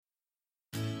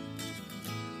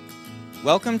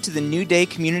Welcome to the New Day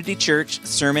Community Church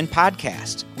Sermon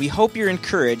Podcast. We hope you're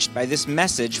encouraged by this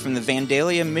message from the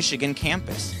Vandalia, Michigan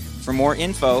campus. For more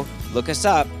info, look us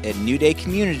up at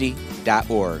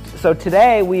newdaycommunity.org. So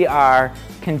today we are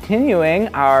continuing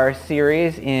our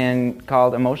series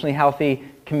called Emotionally Healthy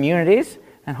Communities,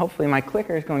 and hopefully my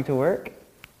clicker is going to work.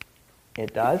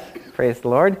 It does. Praise the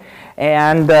Lord.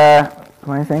 And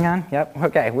anything on? Yep.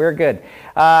 Okay, we're good.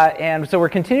 And so we're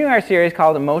continuing our series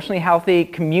called Emotionally Healthy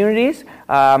Communities.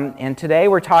 And today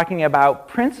we're talking about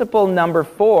principle number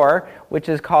 4, which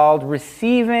is called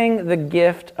Receiving the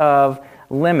Gift of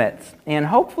Limits. And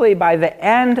hopefully by the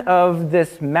end of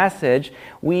this message,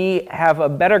 we have a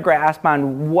better grasp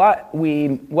on what we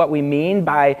mean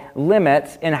by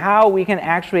limits and how we can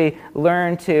actually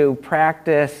learn to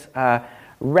practice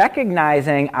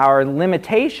recognizing our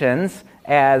limitations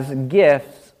as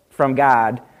gifts from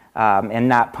God and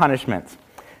not punishments.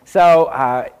 So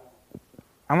I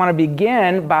want to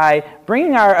begin by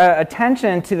bringing our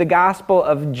attention to the Gospel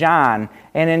of John.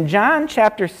 And in John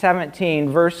chapter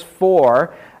 17, verse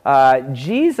 4,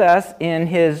 Jesus, in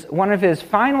one of his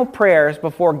final prayers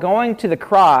before going to the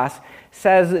cross,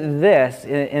 says this,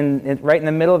 right in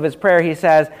the middle of his prayer, he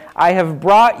says, "I have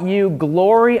brought you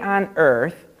glory on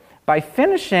earth by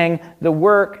finishing the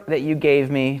work that you gave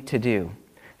me to do."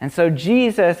 And so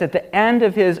Jesus, at the end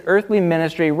of his earthly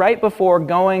ministry, right before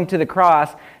going to the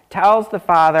cross, tells the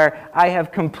Father, I've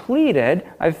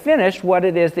finished what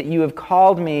it is that you have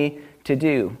called me to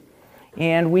do.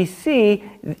 And we see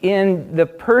in the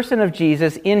person of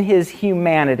Jesus, in his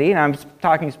humanity, and I'm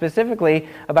talking specifically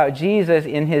about Jesus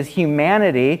in his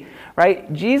humanity,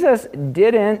 right? Jesus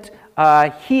didn't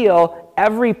heal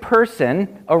every person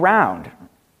around.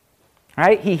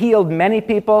 Right? He healed many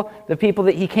people, the people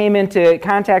that he came into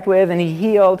contact with, and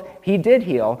he did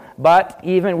heal. But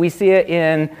even we see it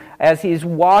as he's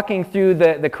walking through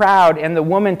the crowd and the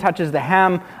woman touches the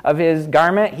hem of his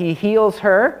garment, he heals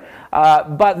her.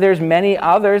 But there's many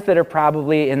others that are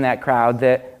probably in that crowd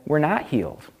that were not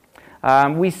healed.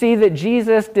 We see that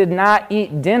Jesus did not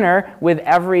eat dinner with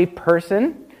every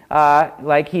person,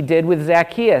 like he did with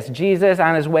Zacchaeus. Jesus,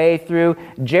 on his way through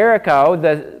Jericho,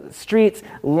 the streets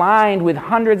lined with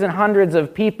hundreds and hundreds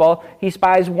of people, he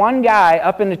spies one guy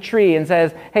up in a tree and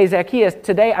says, "Hey, Zacchaeus,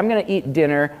 today I'm going to eat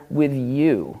dinner with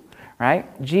you." Right?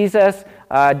 Jesus,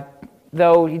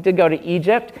 though he did go to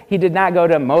Egypt, he did not go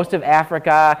to most of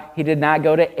Africa, he did not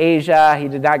go to Asia, he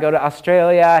did not go to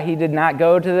Australia, he did not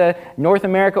go to North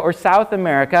America or South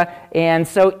America, and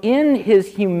so in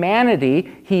his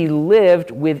humanity, he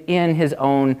lived within his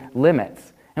own limits.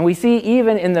 And we see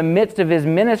even in the midst of his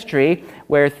ministry,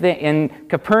 where in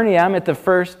Capernaum, at the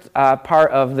first part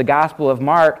of the Gospel of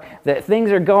Mark, that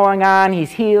things are going on,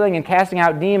 he's healing and casting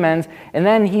out demons, and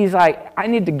then he's like, I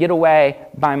need to get away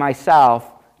by myself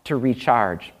to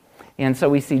recharge. And so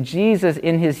we see Jesus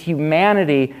in his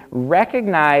humanity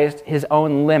recognized his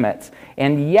own limits,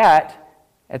 and yet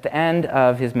at the end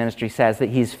of his ministry says that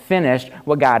he's finished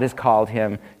what God has called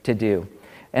him to do.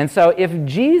 And so if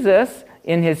Jesus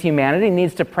in his humanity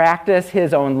needs to practice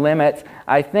his own limits,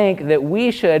 I think that we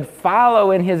should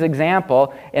follow in his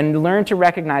example and learn to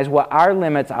recognize what our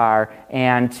limits are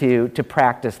and to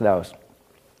practice those.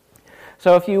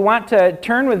 So if you want to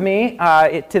turn with me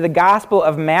to the Gospel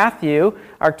of Matthew,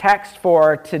 our text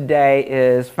for today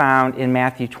is found in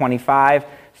Matthew 25,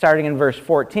 starting in verse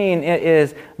 14. It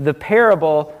is the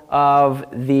parable of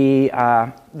the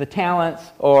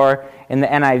talents, or in the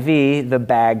NIV, the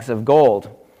bags of gold.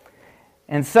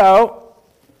 And so,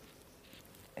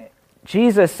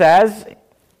 Jesus says,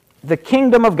 the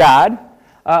kingdom of God,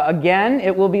 again,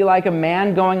 it will be like a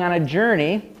man going on a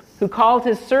journey who called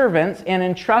his servants and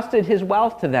entrusted his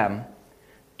wealth to them.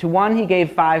 To one he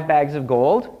gave 5 bags of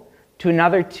gold, to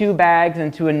another 2 bags,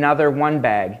 and to another 1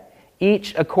 bag,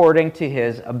 each according to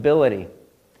his ability.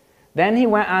 Then he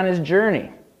went on his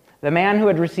journey. The man who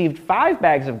had received 5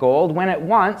 bags of gold went at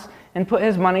once and put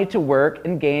his money to work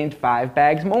and gained 5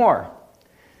 bags more.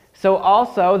 So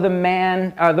also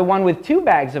the one with 2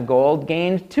 bags of gold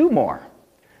gained 2 more.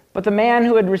 But the man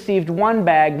who had received 1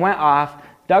 bag went off,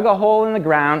 dug a hole in the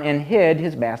ground, and hid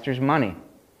his master's money.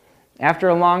 After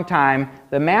a long time,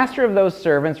 the master of those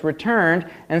servants returned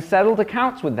and settled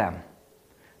accounts with them.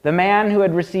 The man who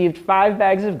had received 5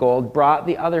 bags of gold brought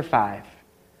the other 5.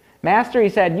 "Master," he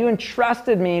said, "you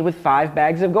entrusted me with 5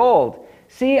 bags of gold.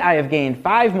 See, I have gained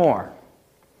 5 more."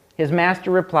 His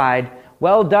master replied,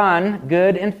 "Well done,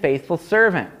 good and faithful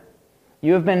servant.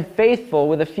 You have been faithful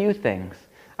with a few things.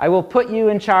 I will put you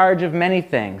in charge of many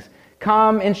things.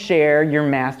 Come and share your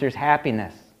master's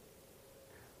happiness."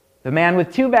 The man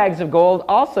with 2 bags of gold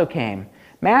also came.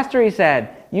 "Master," he said,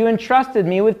 "you entrusted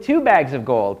me with 2 bags of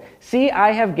gold. See,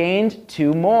 I have gained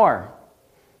 2 more."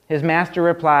 His master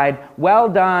replied, "Well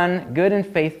done, good and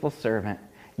faithful servant.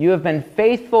 You have been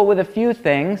faithful with a few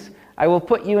things. I will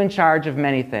put you in charge of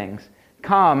many things.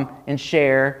 Come and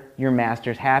share your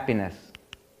master's happiness."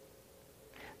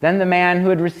 Then the man who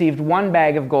had received 1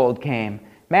 bag of gold came.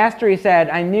 "Master," he said,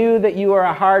 "I knew that you are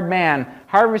a hard man,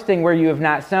 harvesting where you have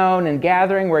not sown and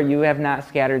gathering where you have not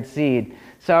scattered seed.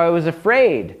 So I was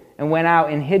afraid and went out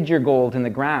and hid your gold in the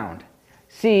ground.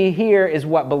 See, here is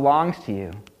what belongs to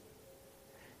you."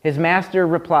 His master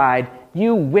replied,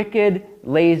 "You wicked,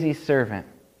 lazy servant.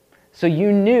 So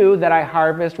you knew that I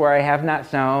harvest where I have not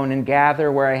sown and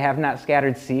gather where I have not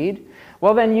scattered seed?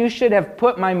 Well, then you should have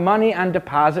put my money on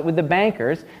deposit with the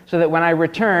bankers, so that when I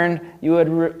returned, you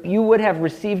would have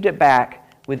received it back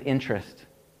with interest.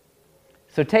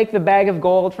 So take the bag of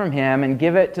gold from him and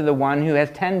give it to the one who has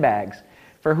 10 bags.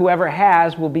 For whoever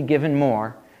has will be given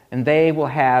more, and they will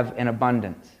have an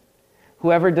abundance.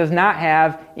 Whoever does not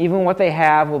have, even what they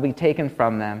have will be taken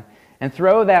from them. And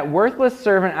throw that worthless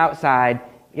servant outside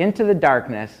into the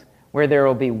darkness, where there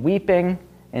will be weeping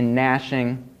and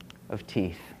gnashing of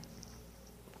teeth."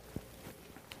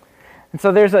 And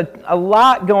so there's a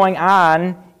lot going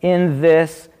on in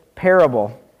this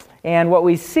parable. And what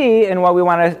we see and what we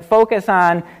want to focus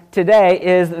on today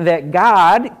is that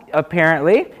God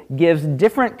apparently gives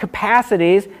different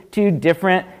capacities to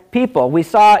different people. We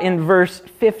saw in verse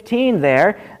 15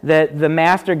 there that the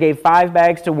master gave 5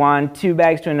 bags to one, 2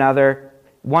 bags to another,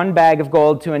 1 bag of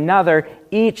gold to another,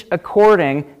 each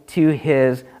according to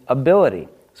his ability.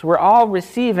 So we're all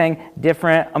receiving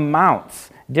different amounts,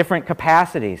 different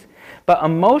capacities. But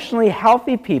emotionally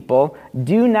healthy people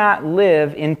do not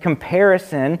live in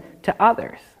comparison to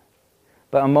others.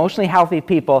 But emotionally healthy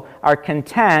people are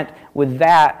content with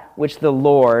that which the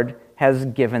Lord has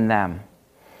given them.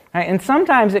 Right? And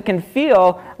sometimes it can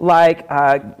feel like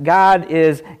God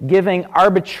is giving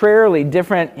arbitrarily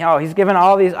different, he's given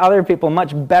all these other people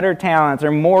much better talents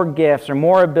or more gifts or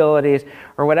more abilities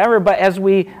or whatever. But as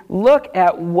we look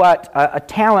at what a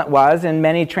talent was, in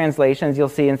many translations you'll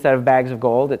see instead of bags of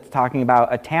gold, it's talking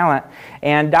about a talent.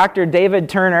 And Dr. David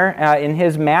Turner, in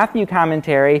his Matthew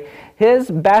commentary,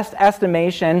 his best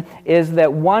estimation is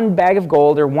that 1 bag of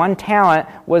gold or 1 talent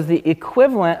was the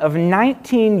equivalent of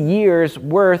 19 years'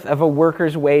 worth of a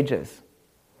worker's wages.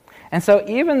 And so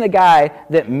even the guy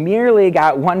that merely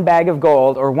got 1 bag of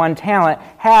gold or 1 talent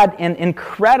had an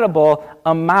incredible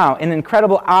amount, an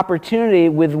incredible opportunity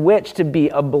with which to be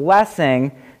a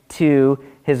blessing to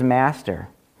his master.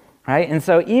 Right? And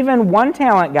so even 1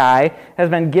 talent guy has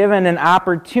been given an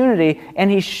opportunity, and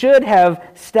he should have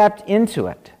stepped into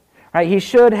it. Right? He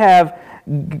should have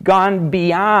gone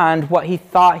beyond what he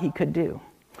thought he could do.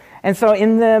 And so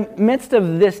in the midst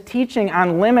of this teaching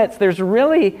on limits, there's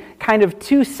really kind of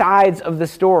 2 sides of the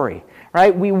story.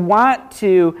 Right? We want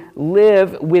to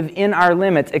live within our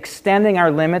limits. Extending our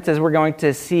limits, as we're going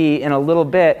to see in a little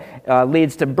bit,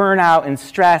 leads to burnout and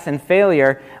stress and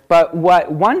failure. But what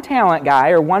 1 talent guy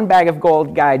or 1 bag of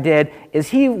gold guy did is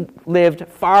he lived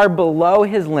far below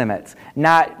his limits,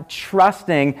 not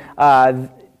trusting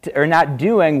or not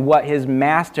doing what his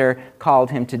master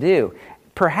called him to do.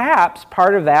 Perhaps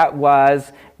part of that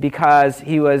was because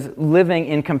he was living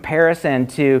in comparison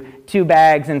to 2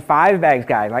 bags and 5 bags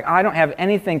guy. Like, I don't have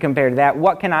anything compared to that.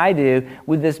 What can I do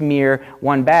with this mere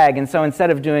 1 bag? And so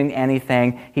instead of doing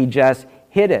anything, he just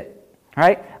hid it.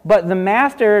 Right? But the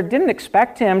master didn't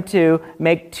expect him to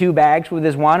make 2 bags with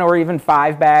his 1 or even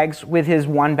 5 bags with his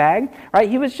 1 bag. Right?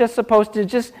 He was just supposed to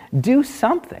just do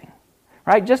something.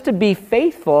 Right? Just to be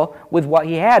faithful with what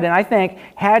he had. And I think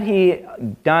had he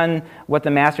done what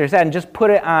the master said and just put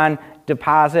it on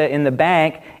deposit in the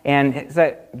bank, and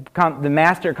the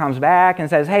master comes back and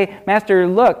says, "Hey, master,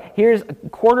 look, here's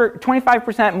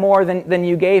 25% more than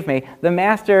you gave me," the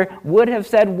master would have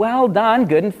said, "Well done,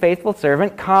 good and faithful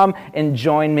servant. Come and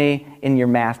join me in your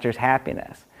master's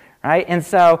happiness." Right? And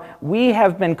so we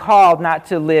have been called not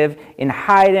to live in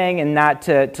hiding and not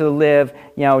to live,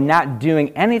 not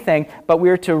doing anything, but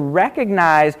we're to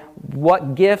recognize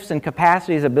what gifts and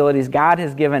capacities, abilities God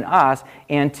has given us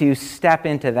and to step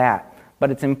into that. But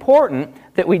it's important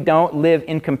that we don't live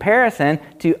in comparison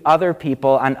to other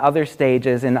people on other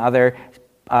stages and other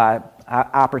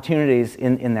opportunities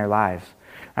in their lives.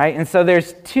 Right? And so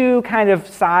there's 2 kind of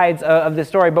sides of the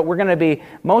story, but we're going to be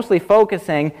mostly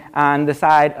focusing on the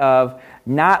side of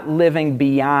not living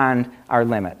beyond our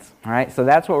limits. All right? So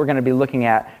that's what we're going to be looking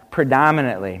at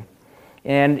predominantly.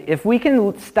 And if we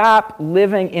can stop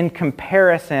living in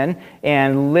comparison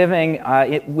and living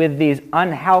with these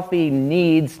unhealthy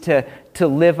needs to to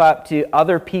live up to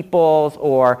other people's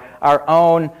or our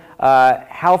own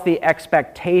unhealthy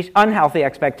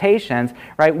expectations,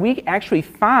 right? We actually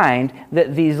find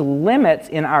that these limits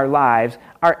in our lives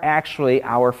are actually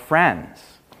our friends.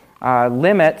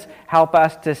 Limits help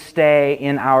us to stay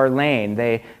in our lane.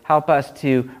 They help us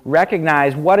to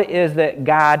recognize what it is that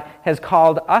God has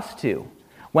called us to.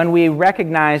 When we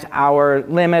recognize our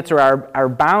limits or our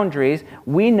boundaries,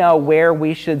 we know where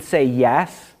we should say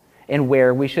yes and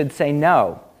where we should say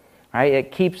no. Right?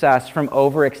 It keeps us from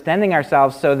overextending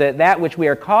ourselves so that which we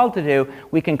are called to do,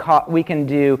 we can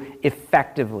do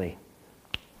effectively.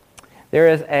 There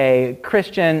is a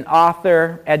Christian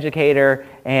author, educator,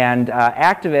 and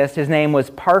activist. His name was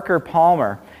Parker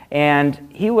Palmer, and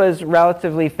he was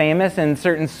relatively famous in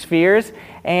certain spheres.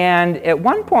 And at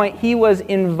one point, he was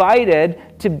invited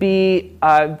to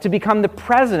become the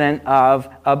president of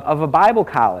a Bible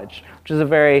college, which is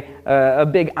a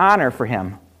big honor for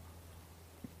him.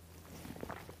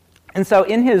 And so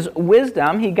in his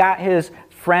wisdom, he got his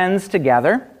friends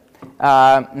together,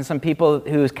 and some people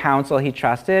whose counsel he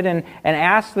trusted, and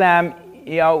asked them,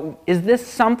 is this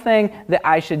something that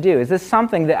I should do? Is this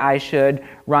something that I should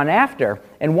run after?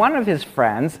 And one of his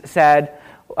friends said,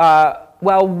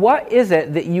 well, what is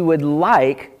it that you would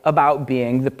like about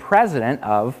being the president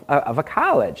of a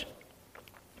college?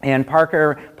 And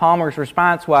Parker Palmer's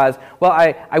response was, well,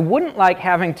 I wouldn't like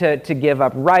having to give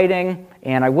up writing,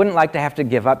 and I wouldn't like to have to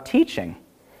give up teaching.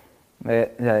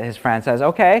 His friend says,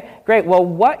 okay, great. Well,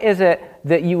 what is it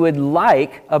that you would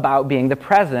like about being the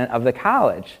president of the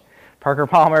college? Parker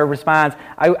Palmer responds,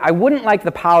 I wouldn't like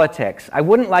the politics. I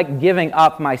wouldn't like giving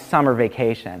up my summer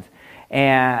vacations.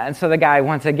 And so the guy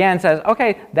once again says,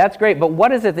 okay, that's great, but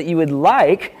what is it that you would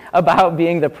like about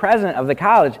being the president of the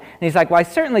college? And he's like, well, I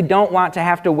certainly don't want to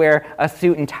have to wear a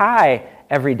suit and tie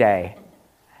every day.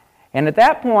 And at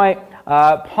that point,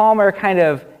 Palmer kind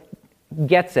of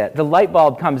gets it. The light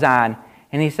bulb comes on,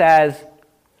 and he says,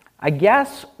 I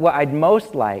guess what I'd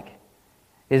most like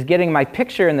is getting my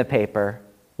picture in the paper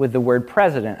with the word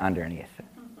president underneath it.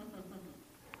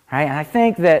 Right? And I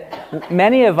think that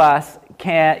many of us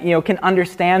can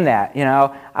understand that.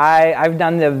 I've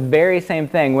done the very same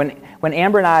thing. When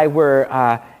Amber and I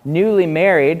were newly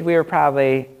married, we were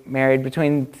probably married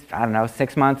between,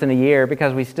 6 months and a year,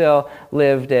 because we still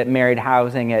lived at married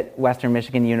housing at Western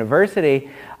Michigan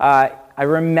University. I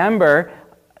remember,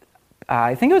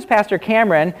 I think it was Pastor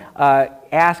Cameron,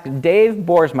 asked Dave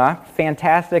Boersma,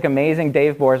 fantastic, amazing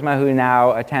Dave Boersma, who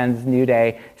now attends New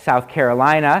Day, South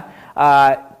Carolina,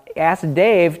 asked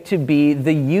Dave to be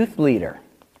the youth leader.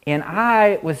 And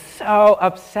I was so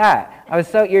upset. I was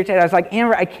so irritated. I was like,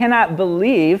 Amber, I cannot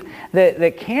believe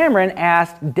that Cameron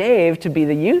asked Dave to be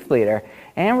the youth leader.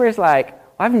 And Amber's like,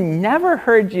 well, I've never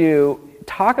heard you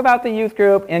talk about the youth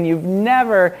group, and you've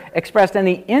never expressed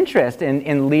any interest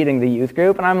in leading the youth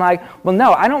group. And I'm like, well,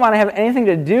 no, I don't want to have anything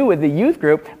to do with the youth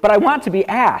group, but I want to be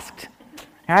asked.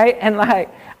 Right? And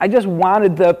I just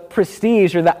wanted the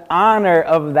prestige or the honor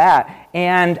of that.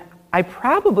 And I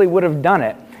probably would have done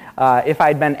it if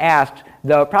I'd been asked,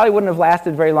 though it probably wouldn't have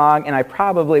lasted very long, and I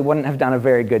probably wouldn't have done a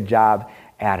very good job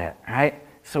at it. Right?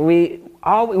 So we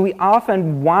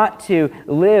often want to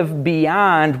live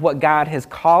beyond what God has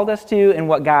called us to and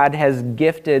what God has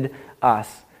gifted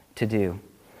us to do.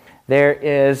 There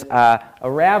is a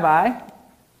rabbi.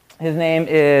 His name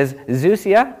is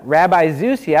Zusia, Rabbi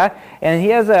Zusia, and he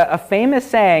has a famous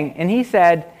saying, and he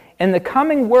said, in the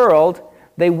coming world,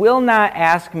 they will not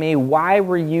ask me, why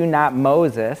were you not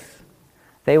Moses?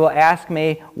 They will ask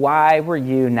me, why were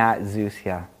you not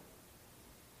Zusia?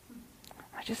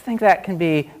 I just think that can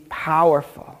be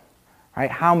powerful,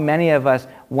 right? How many of us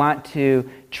want to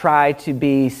try to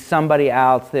be somebody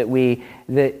else that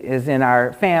is in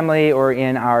our family or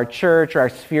in our church or our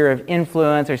sphere of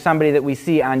influence, or somebody that we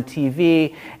see on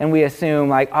TV, and we assume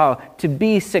to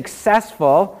be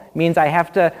successful means I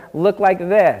have to look like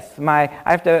this. I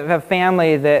have to have a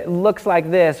family that looks like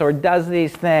this or does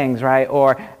these things, right?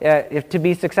 Or if to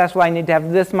be successful, I need to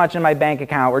have this much in my bank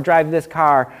account or drive this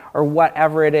car or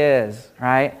whatever it is,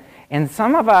 right? And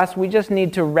some of us, we just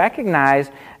need to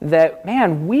recognize that,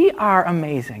 man, we are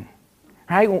amazing,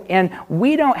 right? And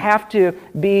we don't have to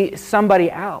be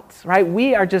somebody else, right?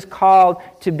 We are just called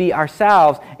to be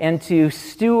ourselves and to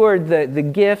steward the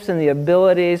gifts and the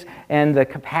abilities and the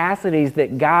capacities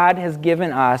that God has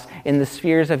given us in the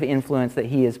spheres of influence that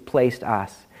He has placed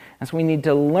us. And so we need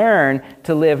to learn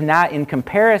to live not in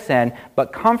comparison,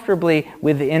 but comfortably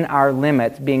within our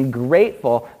limits, being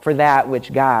grateful for that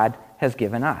which God has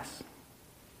given us.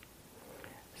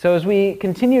 So as we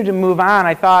continue to move on,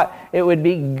 I thought it would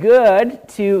be good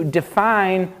to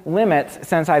define limits,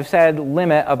 since I've said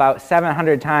limit about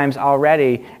 700 times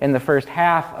already in the first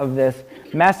half of this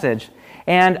message.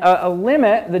 And a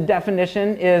limit, the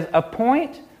definition, is a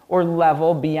point or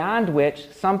level beyond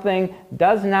which something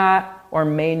does not or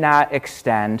may not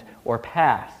extend or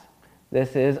pass.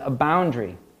 This is a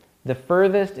boundary, the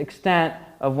furthest extent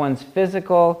of one's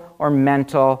physical or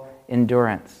mental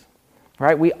endurance.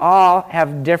 Right? We all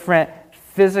have different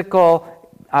physical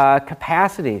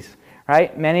capacities.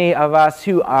 Right? Many of us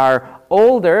who are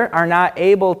older are not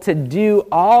able to do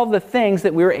all the things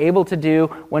that we were able to do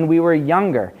when we were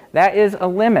younger. That is a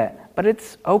limit, but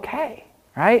it's okay.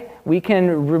 Right? We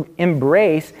can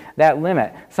embrace that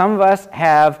limit. Some of us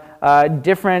have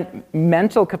different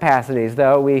mental capacities,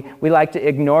 though we like to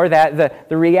ignore that.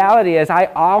 The reality is I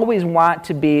always want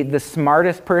to be the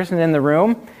smartest person in the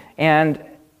room, and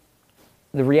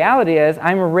the reality is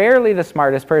I'm rarely the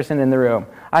smartest person in the room.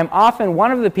 I'm often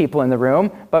one of the people in the room,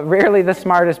 but rarely the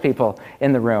smartest people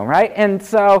in the room, right? And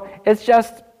so it's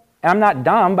just, I'm not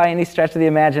dumb by any stretch of the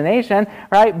imagination,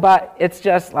 right? But it's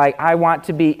just like I want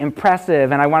to be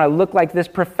impressive, and I want to look like this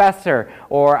professor,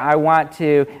 or I want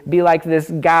to be like this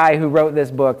guy who wrote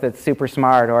this book that's super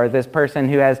smart, or this person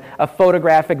who has a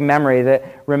photographic memory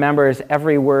that remembers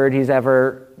every word he's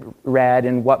ever read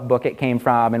and what book it came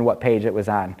from and what page it was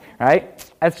on,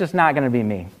 right? That's just not going to be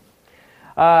me.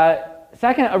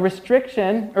 Second, a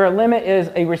restriction or a limit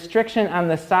is a restriction on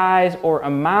the size or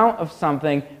amount of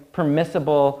something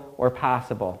permissible or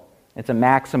possible. It's a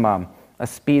maximum, a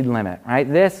speed limit, right?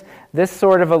 This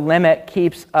sort of a limit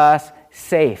keeps us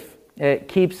safe. It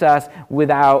keeps us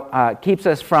keeps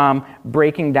us from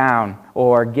breaking down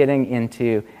or getting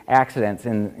into accidents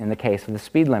in the case of the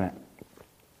speed limit.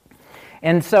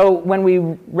 And so when we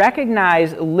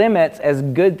recognize limits as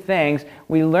good things,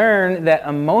 we learn that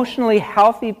emotionally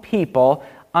healthy people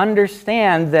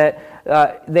understand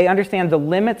that they understand the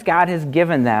limits God has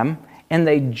given them, and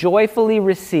they joyfully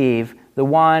receive the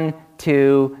 1,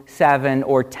 2, 7,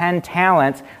 or 10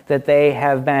 talents that they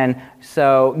have been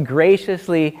so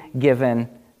graciously given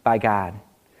by God.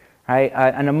 Right?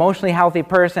 An emotionally healthy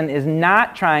person is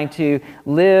not trying to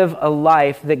live a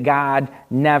life that God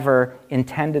never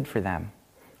intended for them.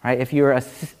 Right? If you're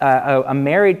a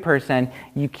married person,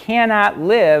 you cannot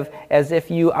live as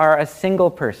if you are a single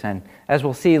person. As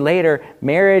we'll see later,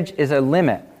 marriage is a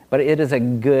limit, but it is a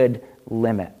good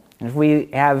limit. And if we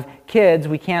have kids,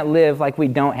 we can't live like we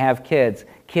don't have kids.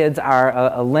 Kids are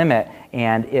a limit,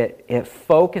 and it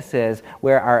focuses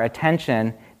where our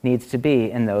attention needs to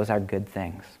be, and those are good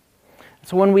things.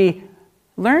 So when we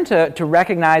learn to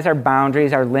recognize our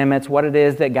boundaries, our limits, what it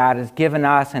is that God has given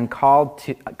us and called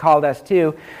us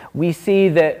to, we see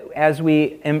that as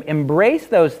we embrace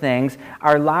those things,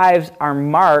 our lives are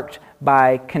marked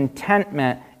by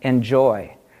contentment and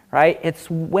joy. Right? It's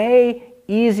way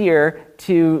easier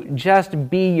to just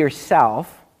be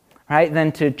yourself, right,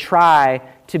 than to try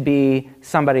to be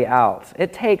somebody else.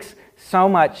 It takes so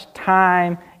much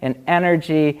time and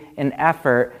energy and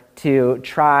effort to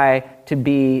try to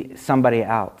be somebody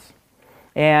else.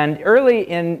 And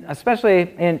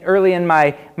especially early in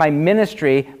my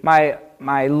ministry,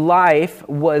 my life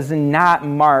was not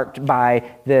marked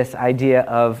by this idea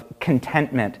of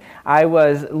contentment. I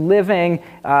was living,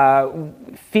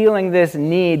 feeling this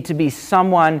need to be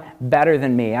someone better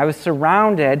than me. I was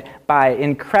surrounded by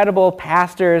incredible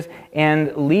pastors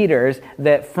and leaders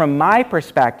that, from my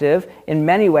perspective, in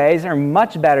many ways are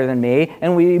much better than me,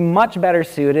 and would be much better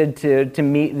suited to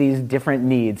meet these different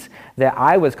needs that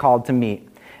I was called to meet.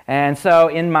 And so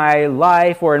in my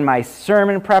life or in my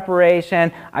sermon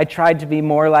preparation, I tried to be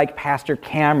more like Pastor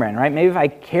Cameron, right? Maybe if I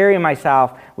carry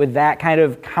myself with that kind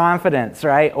of confidence,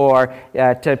 right? Or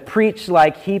to preach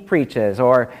like he preaches,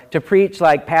 or to preach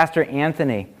like Pastor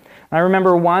Anthony. I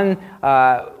remember one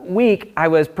week I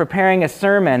was preparing a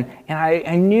sermon, and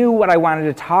I knew what I wanted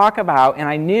to talk about, and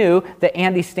I knew that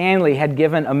Andy Stanley had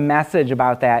given a message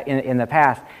about that in the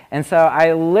past. And so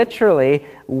I literally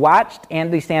watched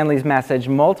Andy Stanley's message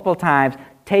multiple times,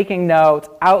 taking notes,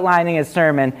 outlining his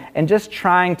sermon, and just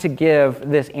trying to give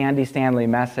this Andy Stanley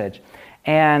message.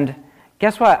 And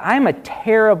guess what? I'm a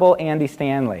terrible Andy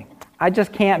Stanley. I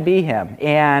just can't be him.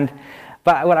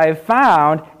 But what I've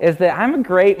found is that I'm a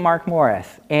great Mark Morris,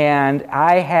 and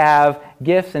I have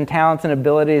gifts and talents and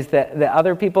abilities that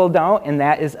other people don't, and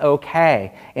that is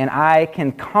okay. And I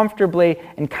can comfortably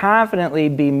and confidently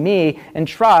be me and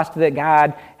trust that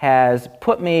God has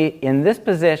put me in this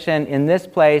position, in this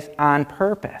place, on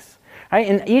purpose. Right?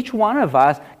 And each one of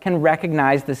us can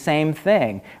recognize the same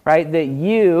thing, right? That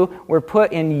you were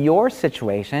put in your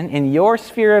situation, in your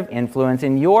sphere of influence,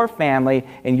 in your family,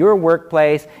 in your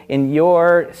workplace, in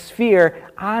your sphere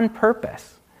on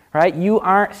purpose, right? You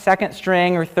aren't second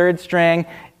string or third string.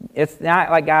 It's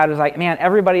not like God was like, man,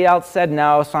 everybody else said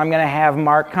no, so I'm going to have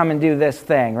Mark come and do this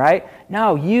thing, right?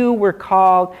 No, you were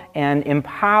called and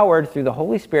empowered through the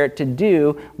Holy Spirit to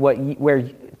do what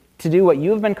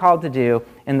you have been called to do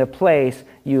in the place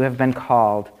you have been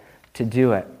called to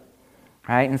do it,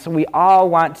 right? And so we all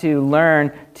want to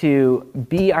learn to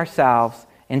be ourselves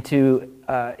and to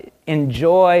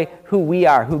enjoy who we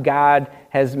are, who God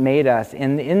has made us.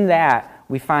 And in that,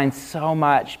 we find so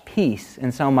much peace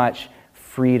and so much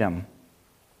freedom.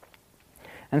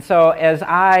 And so as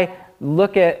I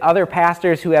look at other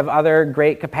pastors who have other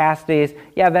great capacities,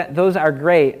 those are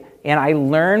great. And I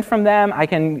learn from them, I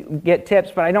can get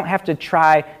tips, but I don't have to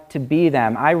try to be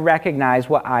them. I recognize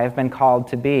what I have been called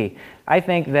to be. I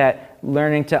think that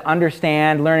learning to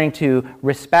understand, learning to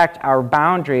respect our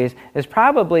boundaries is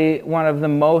probably one of the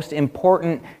most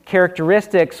important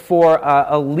characteristics for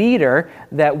a leader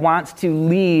that wants to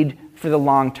lead for the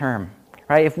long term.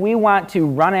 Right? If we want to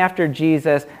run after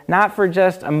Jesus, not for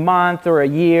just a month or a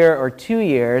year or 2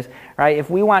 years, right? If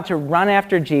we want to run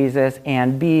after Jesus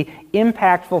and be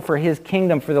impactful for his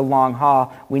kingdom for the long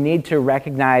haul, we need to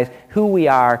recognize who we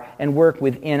are and work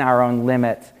within our own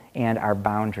limits and our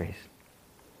boundaries.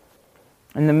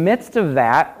 In the midst of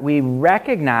that, we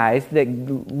recognize that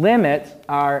limits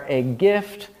are a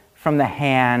gift from the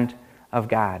hand of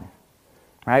God.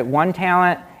 Right? 1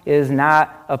 talent is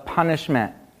not a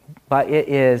punishment, but it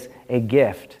is a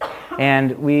gift.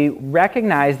 And we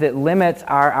recognize that limits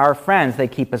are our friends. They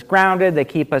keep us grounded, they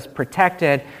keep us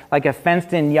protected, like a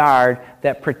fenced-in yard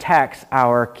that protects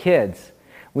our kids.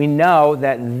 We know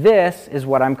that this is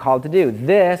what I'm called to do.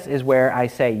 This is where I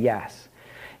say yes.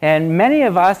 And many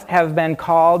of us have been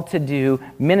called to do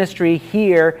ministry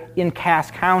here in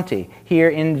Cass County, here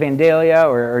in Vandalia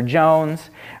or Jones,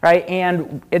 right?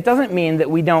 And it doesn't mean that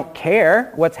we don't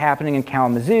care what's happening in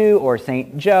Kalamazoo or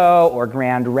St. Joe or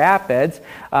Grand Rapids,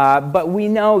 but we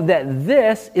know that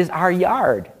this is our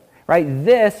yard, right?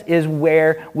 This is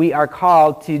where we are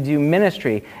called to do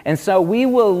ministry. And so we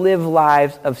will live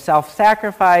lives of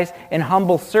self-sacrifice and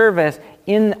humble service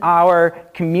in our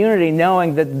community,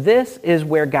 knowing that this is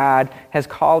where God has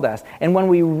called us. And when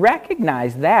we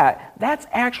recognize that, that's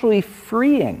actually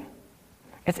freeing.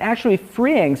 It's actually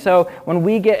freeing. So when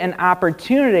we get an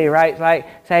opportunity, right, like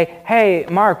say, hey,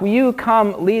 Mark, will you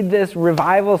come lead this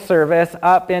revival service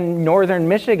up in northern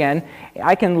Michigan?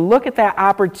 I can look at that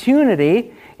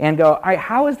opportunity and go, all right,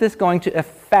 how is this going to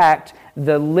affect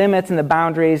the limits and the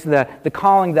boundaries, the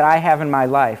calling that I have in my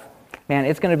life? Man,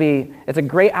 it's a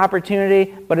great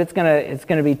opportunity, but it's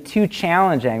gonna be too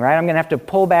challenging, right? I'm gonna have to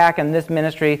pull back on this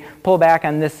ministry, pull back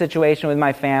on this situation with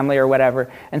my family or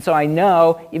whatever. And so I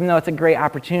know, even though it's a great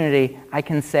opportunity, I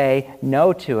can say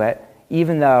no to it,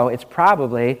 even though it's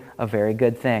probably a very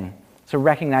good thing. So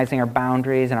recognizing our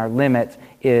boundaries and our limits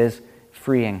is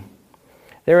freeing.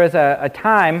 There was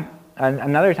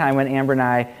another time when Amber and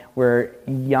I were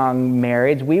young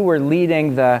marrieds. We were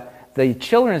leading the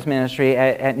children's ministry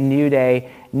at New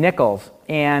Day Nichols.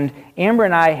 And Amber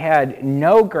and I had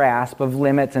no grasp of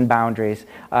limits and boundaries.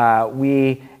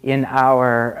 We, in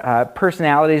our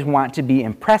personalities, want to be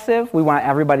impressive. We want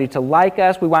everybody to like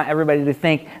us. We want everybody to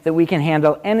think that we can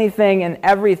handle anything and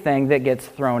everything that gets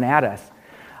thrown at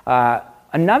us.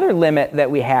 Another limit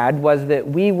that we had was that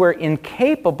we were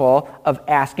incapable of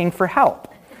asking for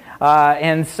help.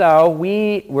 And so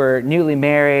we were newly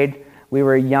married. We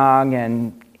were young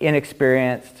and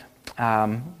inexperienced,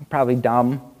 probably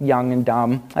young and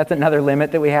dumb. That's another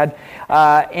limit that we had.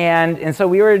 And so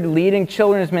we were leading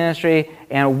children's ministry,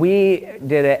 and we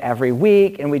did it every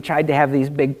week, and we tried to have these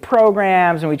big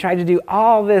programs, and we tried to do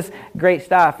all this great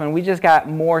stuff, and we just got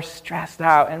more stressed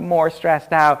out and more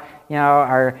stressed out. You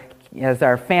know, as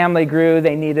our family grew,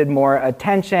 they needed more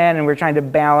attention, and we're trying to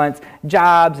balance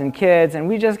jobs and kids, and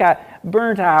we just got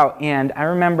burnt out. And I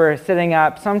remember sitting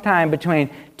up sometime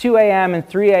between 2 a.m. and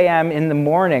 3 a.m. in the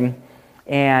morning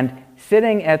and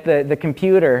sitting at the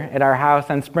computer at our house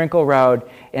on Sprinkle Road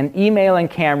and emailing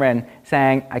Cameron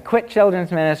saying, I quit children's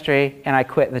ministry and I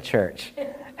quit the church.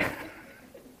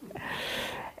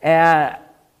 And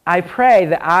I pray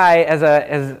that I, as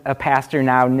a pastor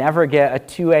now, never get a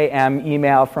 2 a.m.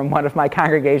 email from one of my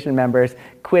congregation members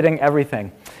quitting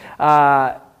everything.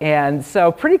 And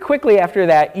so pretty quickly after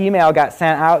that email got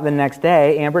sent out the next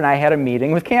day, Amber and I had a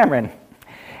meeting with Cameron.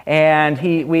 And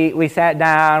we sat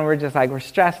down, we're just like, we're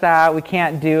stressed out, we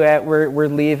can't do it, we're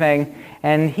leaving.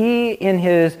 And he, in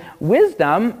his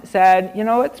wisdom, said,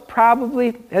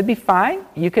 it'd be fine.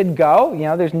 You could go.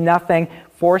 There's nothing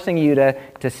forcing you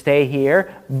to stay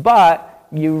here. But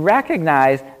you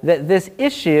recognize that this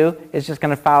issue is just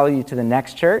going to follow you to the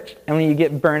next church. And when you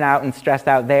get burnt out and stressed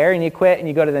out there and you quit and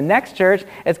you go to the next church,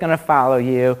 it's going to follow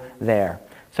you there.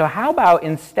 So how about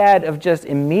instead of just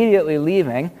immediately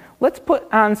leaving, let's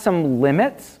put on some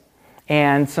limits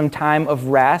and some time of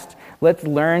rest. Let's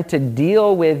learn to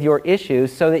deal with your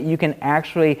issues so that you can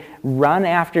actually run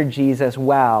after Jesus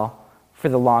well for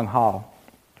the long haul.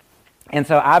 And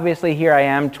so obviously here I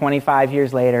am 25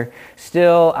 years later,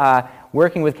 still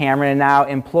working with Cameron and now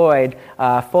employed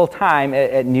full-time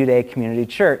at New Day Community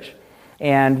Church.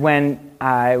 And when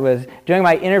I was doing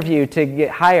my interview to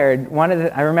get hired,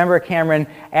 I remember Cameron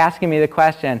asking me the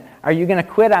question, "Are you going to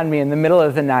quit on me in the middle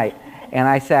of the night?" And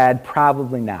I said,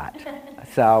 "Probably not."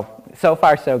 So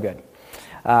far so good.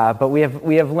 But we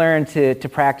have learned to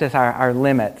practice our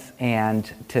limits and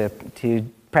to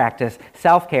practice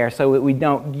self-care so that we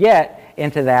don't get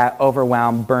into that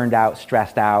overwhelmed, burned out,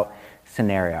 stressed out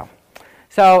scenario.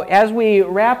 So as we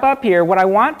wrap up here, what I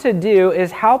want to do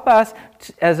is help us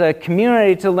as a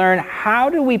community to learn how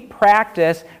do we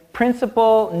practice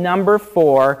principle number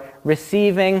 4,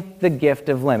 receiving the gift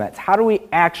of limits. How do we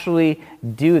actually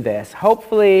do this?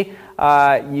 Hopefully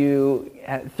you,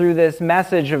 through this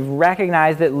message, of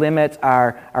recognize that limits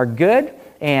are good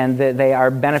and that they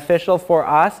are beneficial for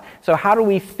us. So how do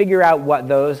we figure out what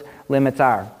those limits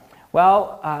are?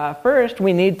 Well, first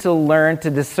we need to learn to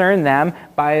discern them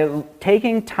by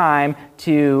taking time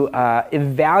to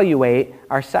evaluate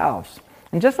ourselves.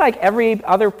 And just like every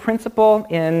other principle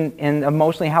in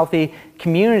emotionally healthy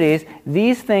communities,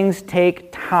 these things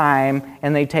take time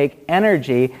and they take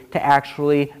energy to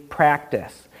actually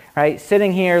practice. Right?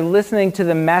 Sitting here listening to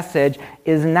the message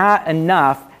is not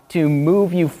enough to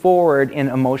move you forward in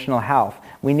emotional health.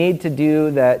 We need to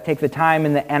take the time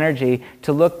and the energy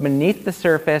to look beneath the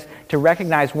surface, to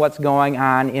recognize what's going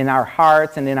on in our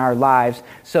hearts and in our lives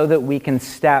so that we can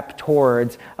step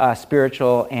towards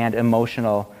spiritual and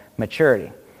emotional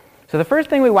maturity. So the first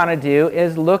thing we want to do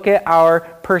is look at our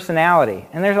personality.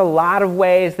 And there's a lot of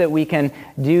ways that we can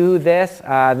do this.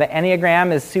 The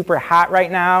Enneagram is super hot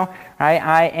right now. Right?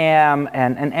 I am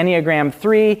an Enneagram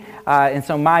 3, and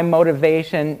so my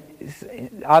motivation,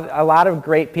 a lot of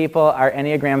great people are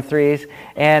Enneagram 3s,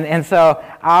 and so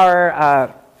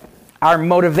our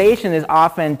motivation is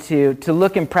often to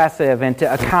look impressive and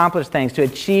to accomplish things, to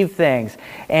achieve things,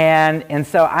 and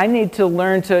so I need to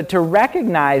learn to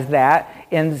recognize that,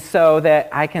 and so that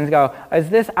I can go,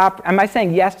 am I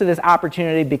saying yes to this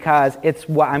opportunity because it's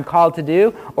what I'm called to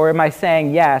do, or am I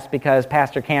saying yes because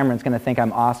Pastor Cameron's going to think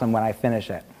I'm awesome when I finish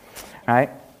it, right?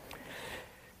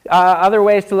 Other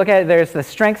ways to look at it, there's the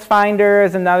Strengths Finder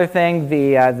is another thing,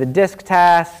 the DISC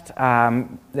test.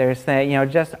 There's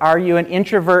just are you an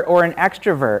introvert or an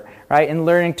extrovert, right? And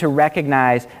learning to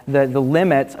recognize the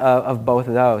limits of both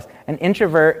of those. An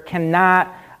introvert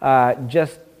cannot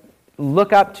just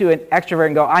look up to an extrovert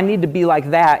and go, I need to be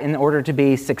like that in order to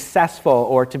be successful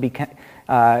or to be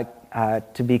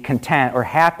content or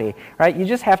happy, right? You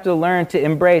just have to learn to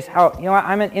embrace how,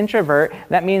 I'm an introvert.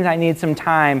 That means I need some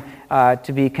time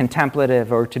to be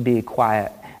contemplative or to be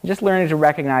quiet. Just learning to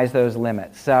recognize those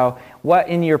limits. So what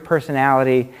in your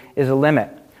personality is a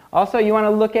limit? Also, you want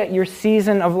to look at your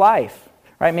season of life,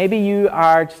 right? Maybe you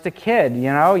are just a kid,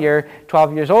 you're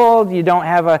 12 years old, you don't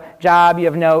have a job, you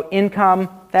have no income.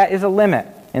 That is a limit,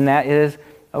 and that is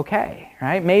okay,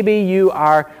 right? Maybe you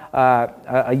are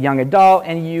a young adult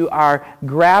and you are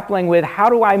grappling with how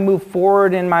do I move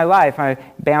forward in my life? I'm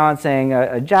balancing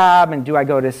a job, and do I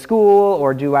go to school,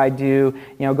 or do I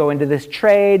go into this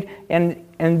trade?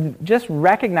 And just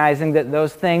recognizing that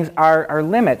those things are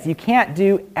limits. You can't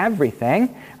do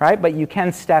everything, right? But you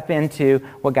can step into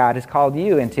what God has called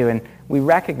you into, and we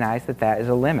recognize that that is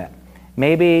a limit.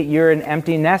 Maybe you're an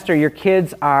empty nester. Your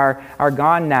kids are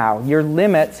gone now. Your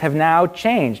limits have now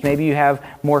changed. Maybe you have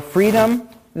more freedom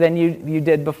than you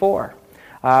did before.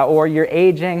 Or you're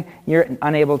aging. You're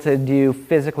unable to do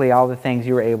physically all the things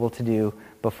you were able to do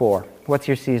before. What's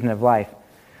your season of life?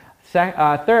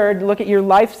 Third, look at your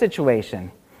life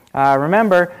situation.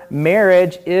 Remember,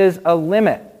 marriage is a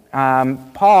limit.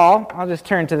 Paul, I'll just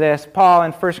turn to this. Paul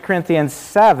in 1 Corinthians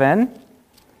 7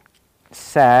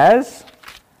 says...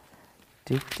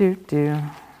 1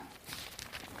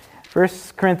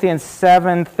 Corinthians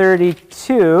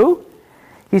 7:32,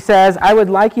 he says, I would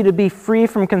like you to be free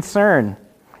from concern.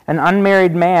 An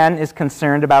unmarried man is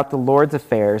concerned about the Lord's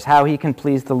affairs, how he can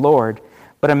please the Lord.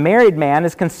 But a married man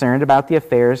is concerned about the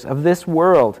affairs of this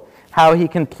world, how he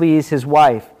can please his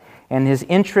wife. and his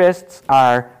interests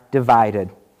are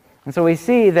divided. And so we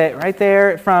see that right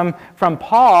there from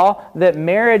Paul that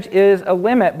marriage is a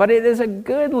limit, but it is a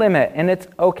good limit, and it's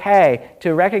okay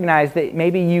to recognize that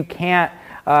maybe you can't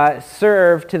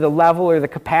serve to the level or the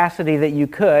capacity that you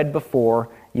could before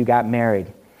you got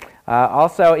married.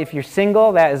 Also, if you're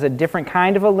single, that is a different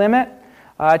kind of a limit.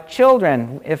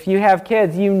 Children, if you have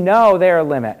kids, you know they're a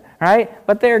limit, right?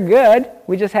 But they're good.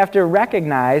 We just have to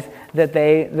recognize that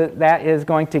that is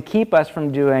going to keep us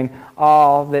from doing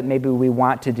all that maybe we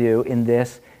want to do in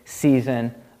this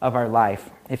season of our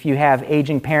life. If you have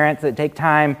aging parents that take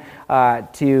time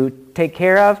to take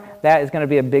care of, that is going to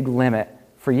be a big limit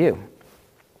for you.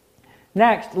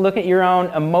 Next, look at your own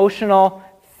emotional,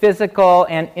 physical,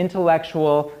 and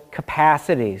intellectual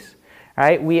capacities.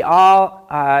 Right? We all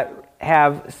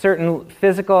have certain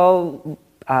physical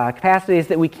capacities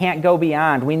that we can't go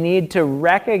beyond. We need to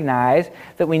recognize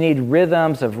that we need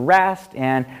rhythms of rest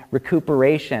and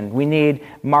recuperation. We need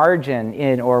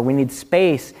margin or we need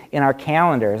space in our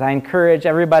calendars. I encourage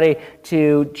everybody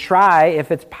to try, if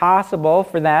it's possible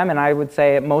for them, and I would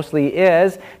say it mostly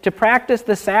is, to practice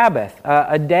the Sabbath,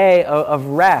 a day of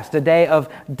rest, a day of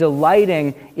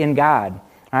delighting in God.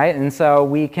 Right? And so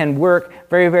we can work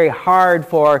very, very hard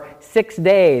for 6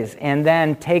 days and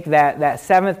then take that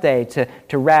seventh day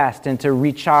to rest and to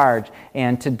recharge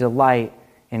and to delight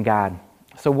in God.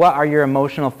 So what are your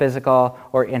emotional, physical,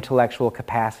 or intellectual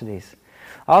capacities?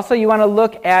 Also, you want to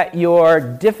look at your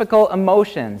difficult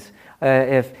emotions.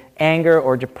 If anger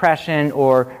or depression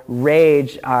or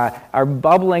rage are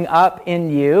bubbling up in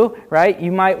you, right?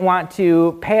 You might want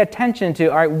to pay attention to,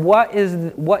 all right, what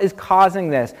is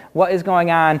causing this? What is going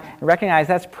on? Recognize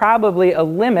that's probably a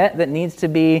limit that needs to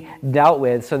be dealt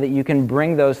with so that you can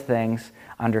bring those things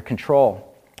under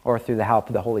control, or through the help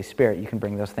of the Holy Spirit, you can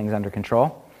bring those things under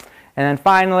control. And then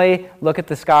finally, look at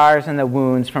the scars and the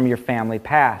wounds from your family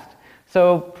past.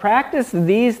 So practice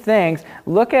these things.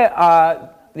 Look at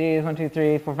these 1, 2,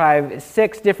 3, 4, 5,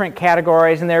 6 different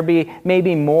categories, and there may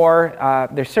be more.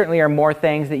 There certainly are more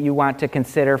things that you want to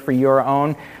consider for your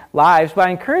own lives. But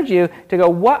I encourage you to go,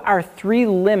 what are 3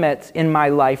 limits in my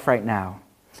life right now?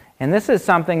 And this is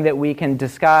something that we can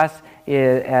discuss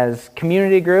as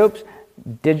community groups,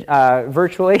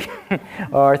 virtually,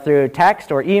 or through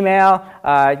text or email.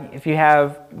 If you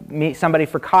meet somebody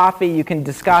for coffee, you can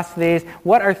discuss these.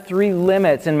 What are 3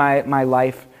 limits in my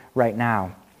life right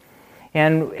now?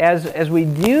 And as we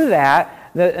do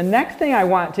that, the next thing I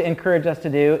want to encourage us to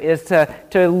do is to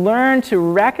learn to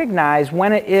recognize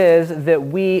when it is that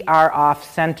we are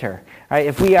off-center. Right?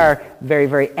 If we are very,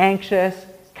 very anxious,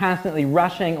 constantly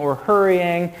rushing or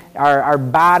hurrying, our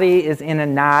body is in a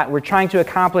knot, we're trying to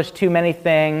accomplish too many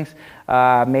things,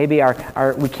 maybe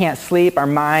we can't sleep, our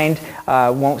mind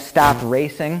won't stop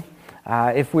racing.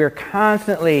 If we're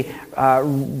constantly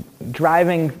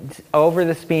driving over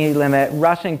the speed limit,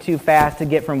 rushing too fast to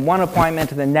get from one appointment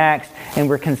to the next, and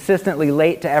we're consistently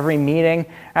late to every meeting,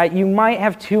 you might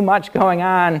have too much going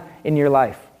on in your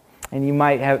life, and you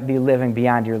might be living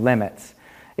beyond your limits.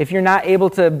 If you're not able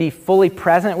to be fully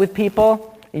present with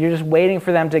people, you're just waiting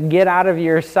for them to get out of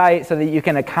your sight so that you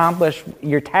can accomplish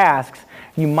your tasks,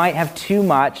 you might have too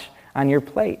much on your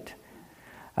plate.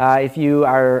 If you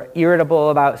are irritable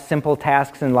about simple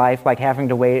tasks in life, like having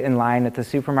to wait in line at the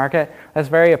supermarket, that's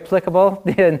very applicable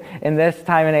in this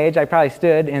time and age. I probably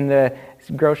stood in the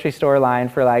grocery store line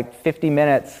for like 50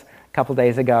 minutes a couple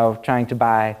days ago trying to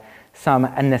buy some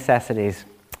necessities,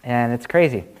 and it's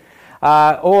crazy.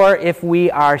 Or if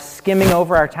we are skimming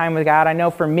over our time with God, I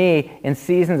know for me, in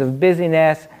seasons of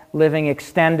busyness, living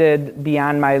extended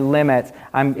beyond my limits,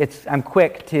 I'm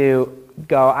quick to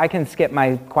go, I can skip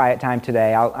my quiet time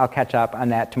today. I'll catch up on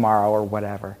that tomorrow or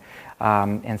whatever.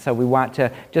 And so we want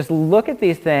to just look at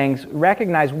these things,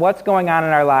 recognize what's going on in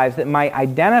our lives that might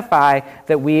identify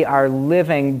that we are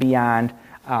living beyond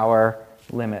our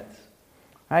limits.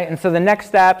 Right? And so the next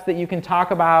steps that you can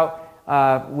talk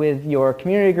about with your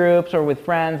community groups or with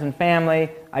friends and family,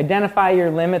 identify your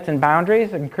limits and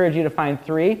boundaries. I encourage you to find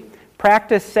 3.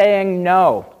 Practice saying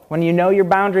no. When you know your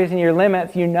boundaries and your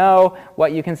limits, you know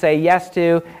what you can say yes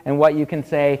to and what you can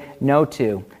say no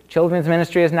to. Children's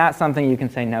ministry is not something you can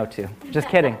say no to. Just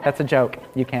kidding. That's a joke.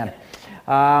 You can.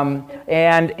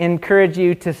 And encourage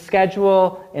you to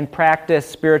schedule and practice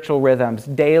spiritual rhythms,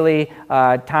 daily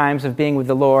times of being with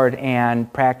the Lord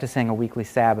and practicing a weekly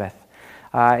Sabbath.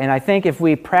 And I think if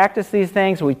we practice these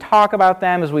things, we talk about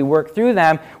them, as we work through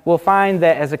them, we'll find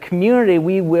that as a community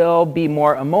we will be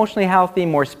more emotionally healthy,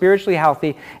 more spiritually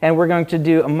healthy, and we're going to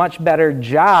do a much better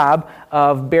job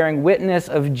of bearing witness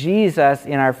of Jesus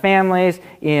in our families,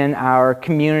 in our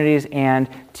communities, and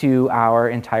to our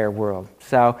entire world.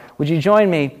 So would you join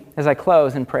me as I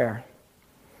close in prayer?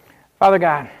 Father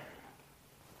God,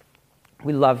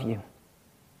 we love you.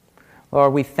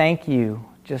 Lord, we thank you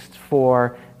just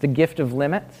for the gift of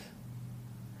limits,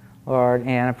 Lord,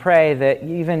 and I pray that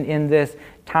even in this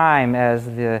time as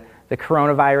the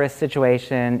coronavirus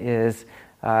situation is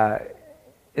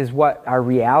what our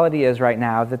reality is right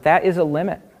now, that is a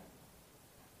limit,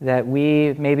 that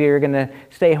we maybe are going to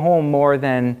stay home more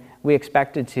than we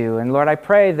expected to. And Lord, I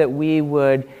pray that we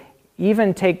would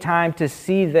even take time to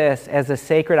see this as a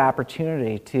sacred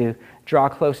opportunity to draw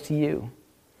close to you,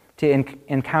 to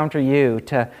encounter you,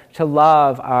 to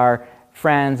love our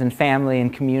friends and family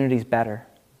and communities better.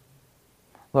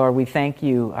 Lord, we thank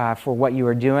you for what you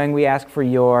are doing. We ask for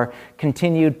your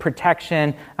continued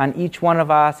protection on each one of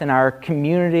us in our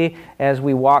community as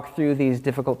we walk through these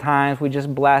difficult times. We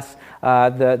just bless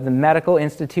the medical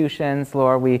institutions,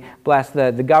 Lord. We bless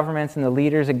the governments and the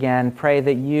leaders again. Pray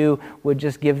that you would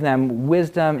just give them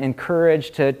wisdom and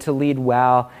courage to lead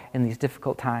well in these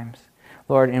difficult times.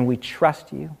 Lord, and we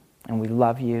trust you, and we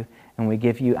love you, and we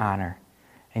give you honor.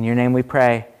 In your name we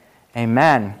pray,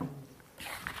 amen.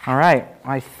 All right,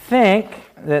 I think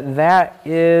that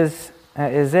is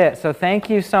it. So thank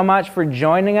you so much for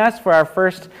joining us for our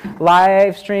first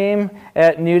live stream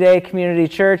at New Day Community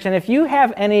Church. And if you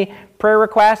have any prayer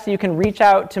requests, you can reach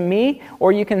out to me,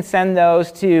 or you can send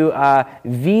those to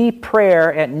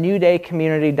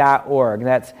vprayer@newdaycommunity.org.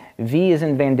 That's V as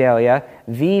in Vandalia,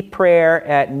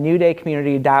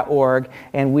 vprayer@newdaycommunity.org,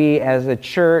 and we as a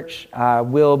church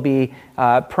will be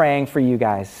praying for you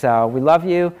guys. So we love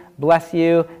you, bless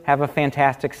you, have a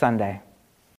fantastic Sunday.